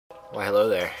Why, hello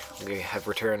there. We have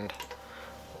returned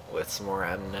with some more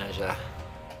Amnesia.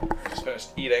 Just finished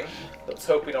eating. Let's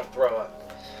hope we don't throw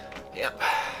up. Yep.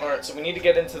 Alright, so we need to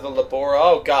get into the labor.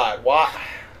 Oh god, what?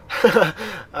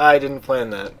 I didn't plan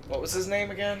that. What was his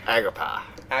name again? Agrippa.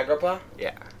 Agrippa?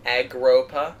 Yeah.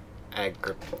 Agroppa?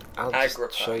 Agrippa. I'll Agrippa.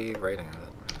 just show you writing of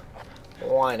it.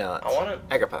 Why not? I want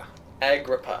to... Agrippa.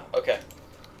 Agrippa. Okay.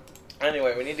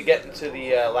 Anyway, we need to get into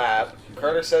the lab.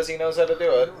 Carter says he knows how to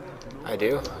do it. I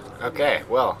do? Okay,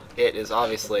 well, it is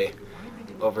obviously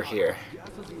over here.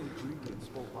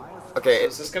 Okay, So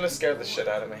is this going to scare the shit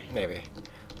out of me? maybe.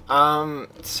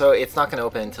 So it's not going to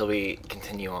open until we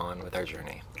continue on with our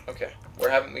journey. Okay. Where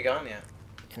haven't we gone yet?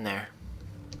 In there.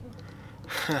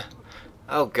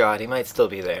 Oh god, he might still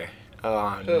be there. Oh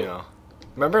Who? no.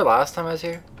 Remember last time I was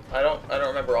here? I don't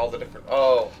remember all the different...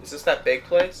 Oh, is this that big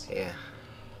place? Yeah.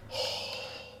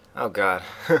 Oh god.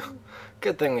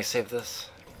 Good thing we saved this.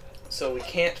 So we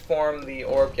can't form the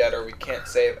orb yet, or we can't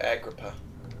save Agrippa.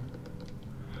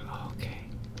 Okay.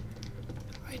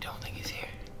 I don't think he's here.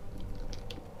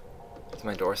 Is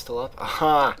my door still up?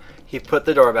 Aha! He put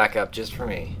the door back up just for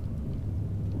me.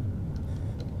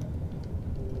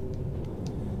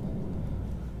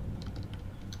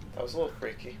 That was a little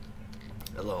freaky.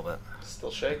 A little bit.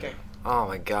 Still shaking. Oh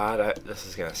my god, this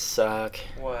is gonna suck.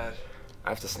 What? I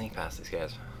have to sneak past these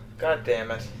guys. God damn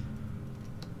it.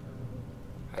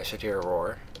 I should hear a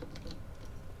roar.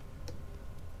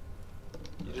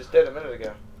 You just did a minute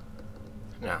ago.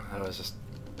 No, that was just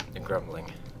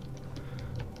grumbling.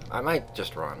 I might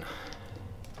just run.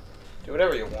 Do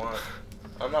whatever you want.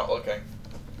 I'm not looking.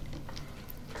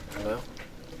 Hello?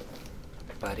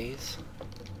 Buddies?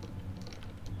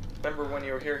 Remember when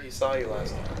you were here, he saw you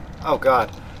last time. Oh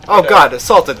god. Oh god,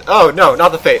 assaulted. Oh no,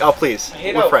 not the fate. Oh please. I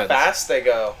hate We're how friends. fast they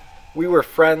go. We were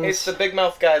friends. It's the big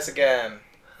mouth guys again.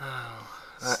 Oh,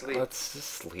 Sleep. let's just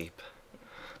sleep.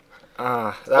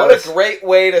 That What was... a great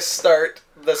way to start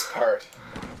this part.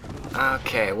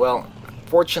 Okay, well,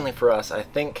 fortunately for us, I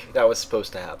think that was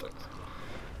supposed to happen.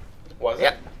 Was it?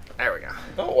 Yep. There we go.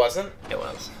 No, it wasn't. It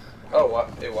was. Oh,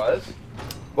 what? It was?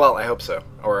 Well, I hope so.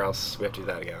 Or else we have to do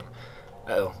that again.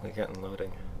 Uh-oh, we're getting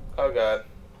loading. Oh, God.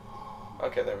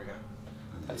 Okay, there we go.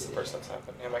 That's the first that's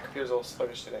happened. Yeah, my computer's a little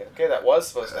sluggish today. Okay, that was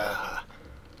supposed to happen.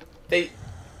 They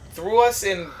threw us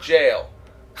in jail.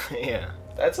 Yeah.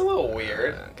 That's a little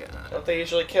weird. Oh, God. Don't they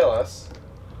usually kill us?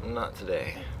 Not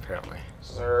today, apparently.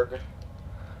 Zerg.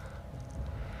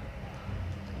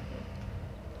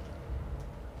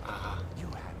 You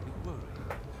had me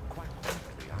worried. Quite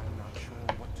frankly, I'm not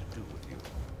sure what to do with you.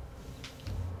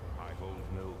 I hold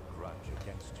no grudge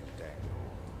against you, Daniel.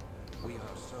 We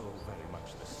are so very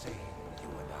much the same, you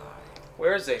and I.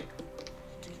 Where is he?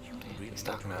 Did you really He's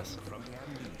talking to us. from the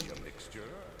Amnesia mixture?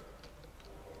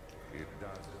 It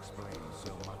does explain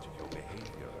so much of your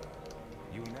behavior.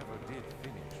 You never did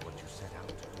finish what you set out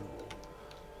to do.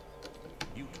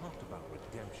 You talked about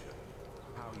redemption,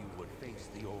 how you would face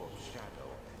the orb's shadow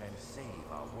and save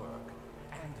our work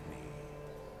and me.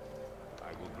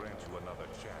 I will grant you another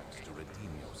chance to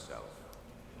redeem yourself.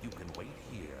 You can wait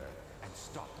here and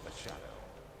stop the shadow.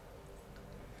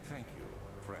 Thank you,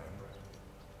 friend.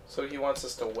 So he wants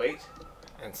us to wait?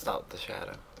 And stop the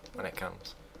shadow when it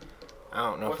comes. I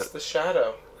don't know What's if it... the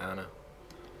shadow? I don't know.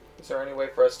 Is there any way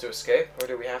for us to escape, or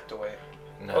do we have to wait?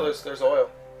 No. Oh, there's oil.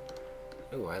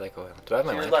 Ooh, I like oil. Do I have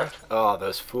my To your lantern? left. Oh,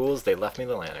 those fools, they left me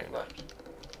the lantern. Left.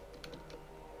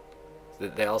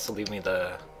 Did they also leave me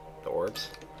the orbs?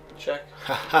 Check.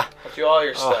 Haha. I'll do all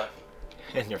your Oh. stuff.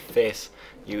 In your face,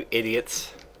 you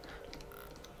idiots.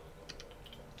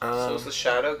 So is the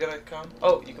shadow gonna come?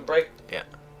 Oh, you can break. Yeah.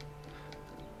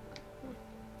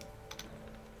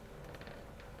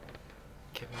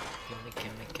 Gimme, gimme,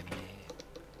 gimme,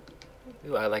 gimme.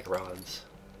 Ooh, I like rods.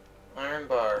 Iron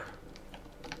bar.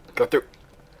 Go through.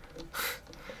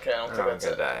 Okay, I don't Oh, think I'm that's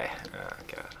gonna it. die. Oh,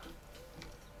 God.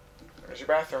 Where's your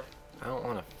bathroom? I don't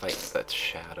want to fight that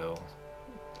shadow.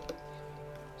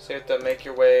 So you have to make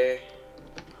your way.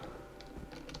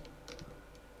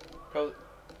 Probably,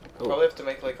 Ooh, probably have to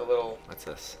make like a little. what's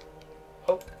this?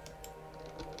 Oh.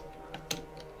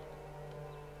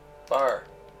 Bar.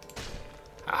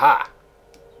 Aha!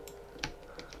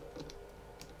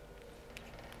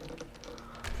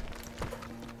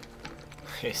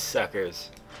 You suckers.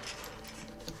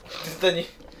 Then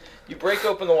you break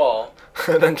open the wall.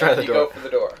 Then try and the you door. go for the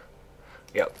door.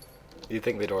 Yep. You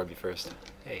think the door would be first.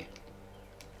 Hey.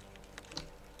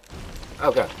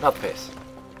 Oh god, not the face.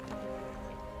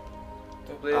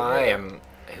 Don't believe I me? am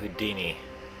Houdini.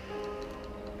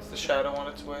 Is the shadow on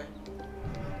its way?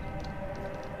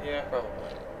 Yeah, probably.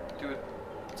 Dude,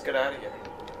 let's get out of here.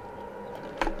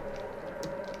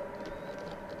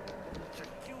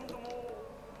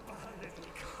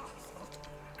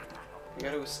 We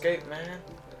gotta escape, man.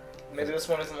 Maybe this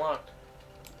one isn't locked.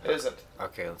 It isn't.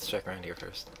 Okay, let's check around here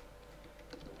first.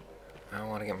 I don't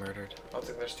want to get murdered. I don't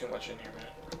think there's too much in here, man.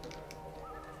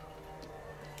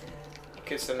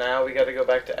 Okay, so now we gotta go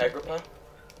back to Agrippa.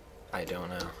 I don't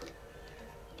know.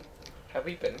 Have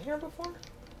we been here before?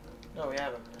 No, we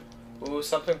haven't. Ooh,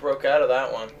 something broke out of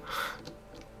that one.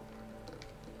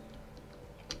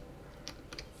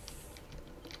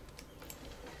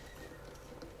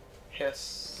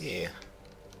 Hiss. Yeah.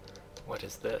 What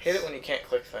is this? Hate it when you can't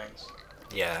click things.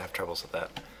 Yeah, I have troubles with that.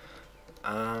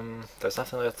 There's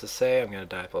nothing left to say. I'm gonna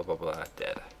die. Blah blah blah.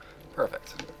 Dead.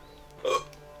 Perfect.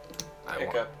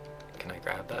 Hiccup. Can I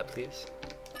grab that, please?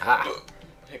 Ah.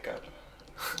 Hiccup.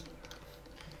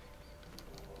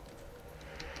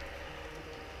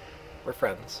 We're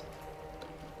friends.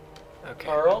 Okay.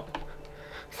 Carl?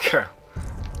 Carl.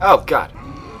 Oh God.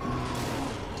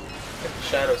 Get the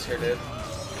shadows here, dude.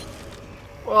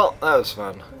 Well, that was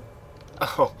fun.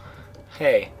 Oh,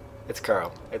 hey, it's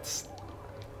Carl. It's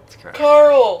Carl.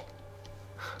 Carl!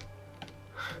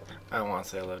 I don't want to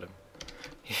say hello to him.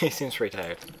 He seems pretty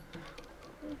tired.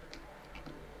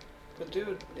 But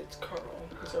dude, it's Carl.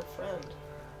 He's our friend.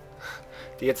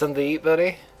 Do you get something to eat,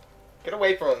 buddy? Get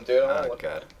away from him, dude. I don't Oh wanna look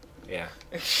God. Yeah.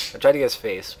 I tried to get his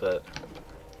face, but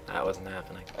that wasn't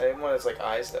happening. I didn't want his like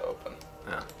eyes to open.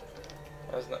 Oh.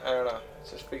 I don't know. It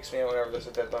just freaks me out whenever there's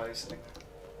a dead body sitting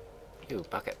there. Ooh,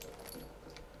 bucket.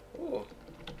 Ooh.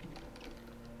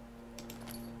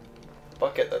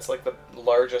 Bucket, that's like the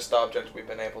largest object we've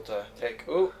been able to take.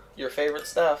 Ooh, your favorite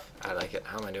stuff. I like it.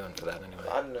 How am I doing for that anyway?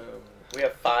 Laudanum. We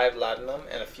have 5 laudanum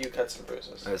and a few cuts and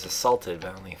bruises. I was assaulted,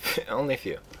 but only a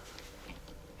few.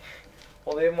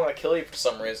 Well, they didn't want to kill you for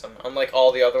some reason. Unlike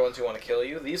all the other ones who want to kill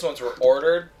you, these ones were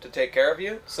ordered to take care of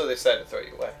you, so they decided to throw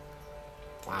you away.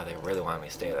 Wow, they really want me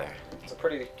to stay there. It's a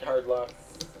pretty hard lock.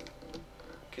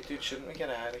 Okay, dude, shouldn't we get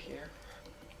out of here?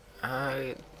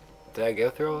 Did I go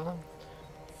through all of them?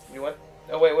 You went?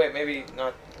 Oh, wait, maybe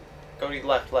not. Go to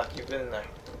left. You've been in there.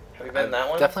 Have you been in that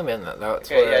one? Definitely been in that.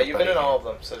 That's Okay, where yeah, you've been in everybody- all of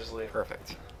them, so just leave.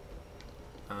 Perfect.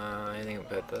 Anything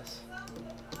about this?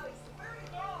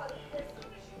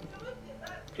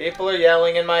 People are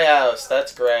yelling in my house.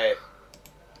 That's great.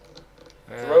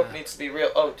 The rope needs to be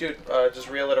real. Oh, dude, just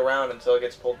reel it around until it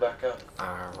gets pulled back up.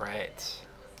 Alright.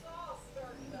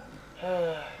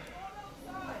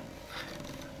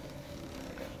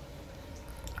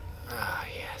 Ah,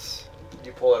 yes.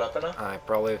 You pull it up enough? I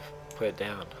probably put it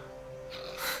down.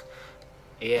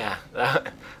 Yeah,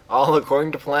 all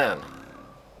according to plan.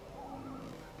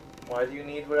 Why do you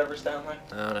need whatever's down there?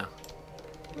 I don't know.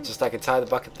 Just I could tie the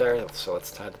bucket there, so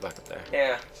let's tie the bucket there.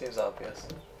 Yeah, seems obvious.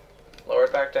 Lower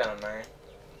it back down, Mary.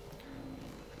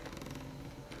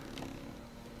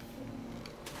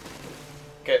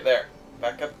 Okay, there.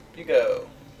 Back up you go.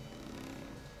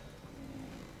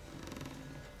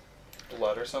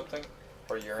 Blood or something?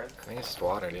 Or urine? I think it's just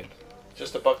water, dude.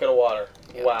 Just a bucket of water.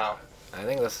 Yep. Wow. I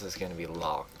think this is gonna be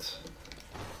locked.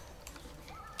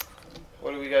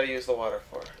 What do we gotta use the water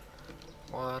for?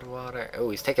 Water. Oh,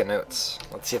 he's taking notes.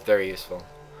 Let's see if they're useful.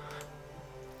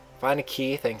 Find a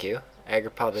key, thank you.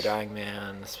 Agrippa the dying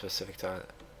man, specific to...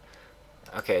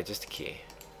 Okay, just a key.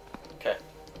 Okay.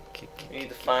 Key, We need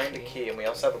to find a key, and we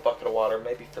also have a bucket of water,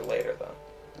 maybe for later, though.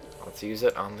 Let's use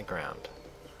it on the ground.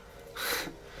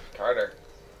 Carter.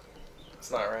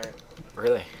 It's not right.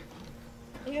 Really?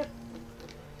 Yeah.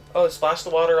 Oh, splash the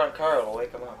water on Carl. It'll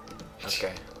wake him up.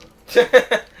 Okay.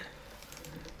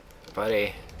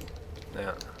 Buddy.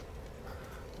 No.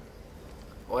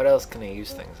 What else can I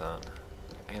use things on?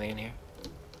 Anything in here?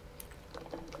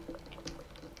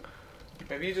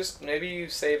 Maybe you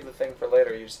save the thing for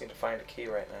later. You just need to find a key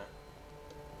right now.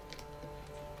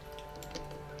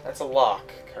 That's a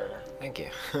lock, Carter. Thank you.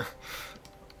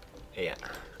 Yeah.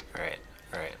 Alright.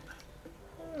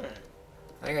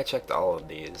 I think I checked all of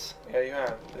these. Yeah, you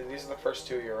have. These are the first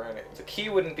 2 you're in. The key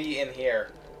wouldn't be in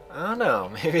here. I don't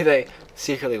know. Maybe they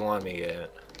secretly want me to get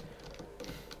it.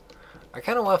 I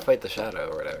kind of want to fight the shadow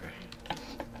or whatever. I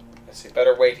see.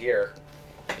 Better wait here.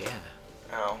 Yeah.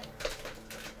 Ow.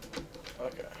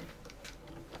 Okay.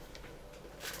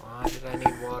 Why did I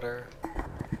need water?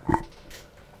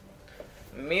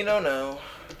 Me no know.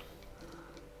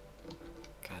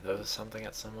 Can I throw something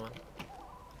at someone?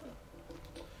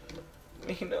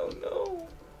 Me no know.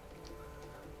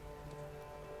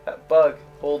 That bug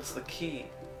holds the key.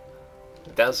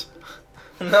 It does?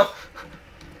 No.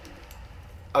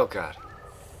 Oh god.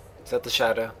 Is that the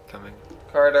shadow coming?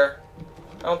 Carter.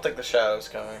 I don't think the shadow's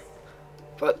coming.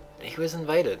 But he was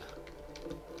invited.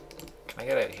 Can I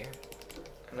get out of here?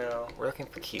 No. We're looking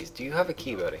for keys. Do you have a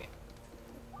key, buddy?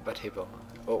 About table.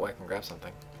 Oh, I can grab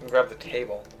something. You can grab the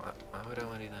table. Why would I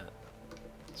want to do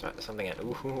that? Sorry, something in.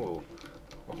 Ooh.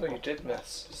 Oh, you did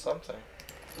miss something.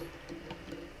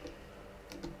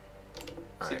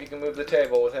 See if you can move the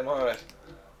table with him on it.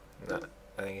 No,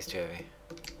 I think he's too heavy.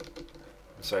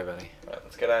 I'm sorry, buddy. Alright,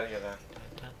 let's get out of here then.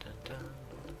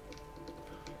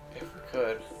 If we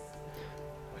could.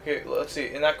 Okay, let's see.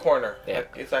 In that corner. Yeah.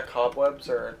 Like, is that cobwebs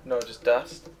or no, just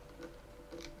dust?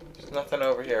 There's nothing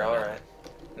over here. Alright.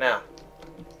 Now,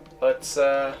 let's,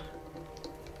 Oh,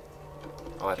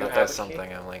 I Do you thought that have was a key?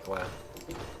 something. I'm like, wow.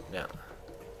 No.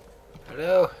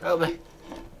 Hello, help me.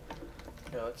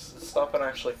 yeah, let's stop and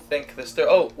actually think this through.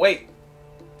 Oh, wait!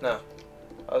 No.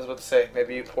 I was about to say,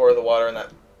 maybe you pour the water in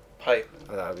that pipe.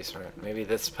 Oh, that would be smart. Maybe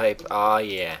this pipe. Oh,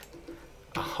 yeah.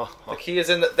 Oh, The key is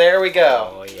in the... There we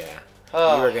go! oh yeah.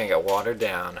 Oh, You are going to get watered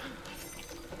down.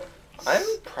 I'm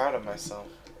proud of myself.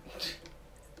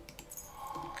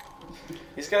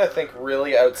 He's got to think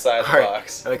really outside the Alright,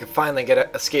 box. and we can finally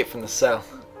escape from the cell.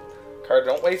 Card,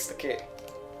 don't waste the key.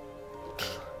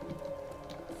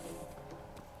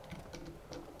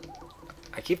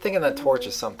 I keep thinking that torch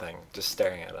is something just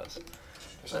staring at us.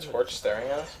 There's a torch staring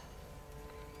at us?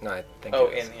 No, I think Oh,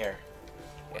 it is. in here.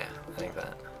 Yeah, I think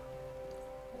that.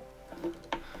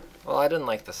 Well, I didn't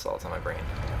like the salt on my brain.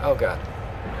 Oh, God.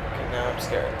 Okay, now I'm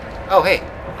scared. Oh, hey.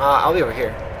 I'll be over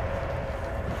here.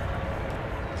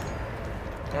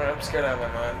 Alright, I'm scared out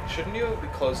of my mind. Shouldn't you be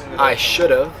closing the door? I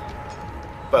should have,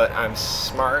 but I'm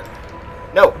smart.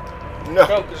 No! No!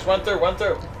 Go, just run through, run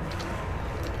through.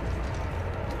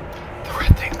 The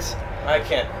red things. I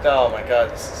can't. Oh my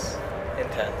god, this is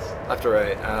intense. Left or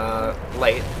right?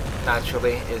 Light,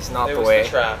 naturally, is not It the was way. the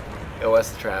trap. It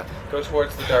was the trap. Go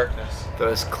towards the darkness.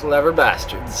 Those clever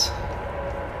bastards.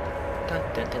 Dun,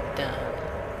 dun, dun, dun.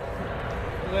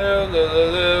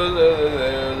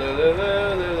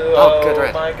 Oh, good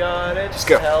red. my god, it's Just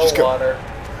go, hell just go. water.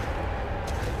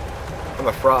 I'm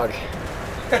a frog.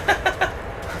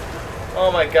 Oh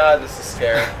my god, this is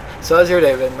scary. So how's your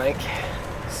day been, Mike?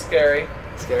 Scary.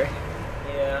 Scary?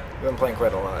 Yeah. You've been playing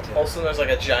quite a lot, too. Also, there's like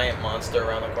a giant monster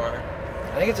around the corner.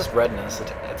 I think it's just redness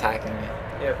attacking me.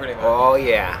 Yeah, pretty much. Oh,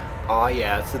 yeah. Oh,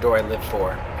 yeah. That's the door I live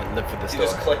for. I live for this Do you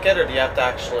door. just click it, or do you have to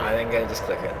actually... I think I just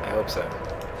click it. I hope so.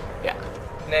 Yeah.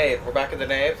 Nave. We're back at the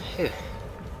nave. Phew.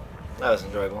 That was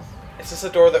enjoyable. Is this a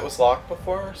door that was locked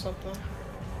before or something?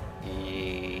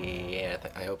 Yeah,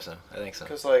 I hope so. I think so.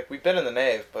 Because, like, we've been in the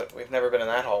nave, but we've never been in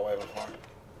that hallway before.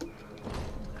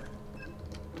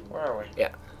 Where are we? Yeah.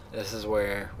 This is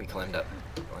where we climbed up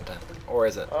one time. Or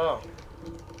is it? Oh.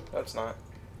 That's not.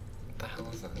 What the hell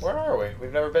is this? Where are we?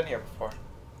 We've never been here before.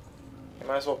 You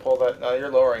might as well pull that... No, you're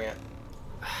lowering it.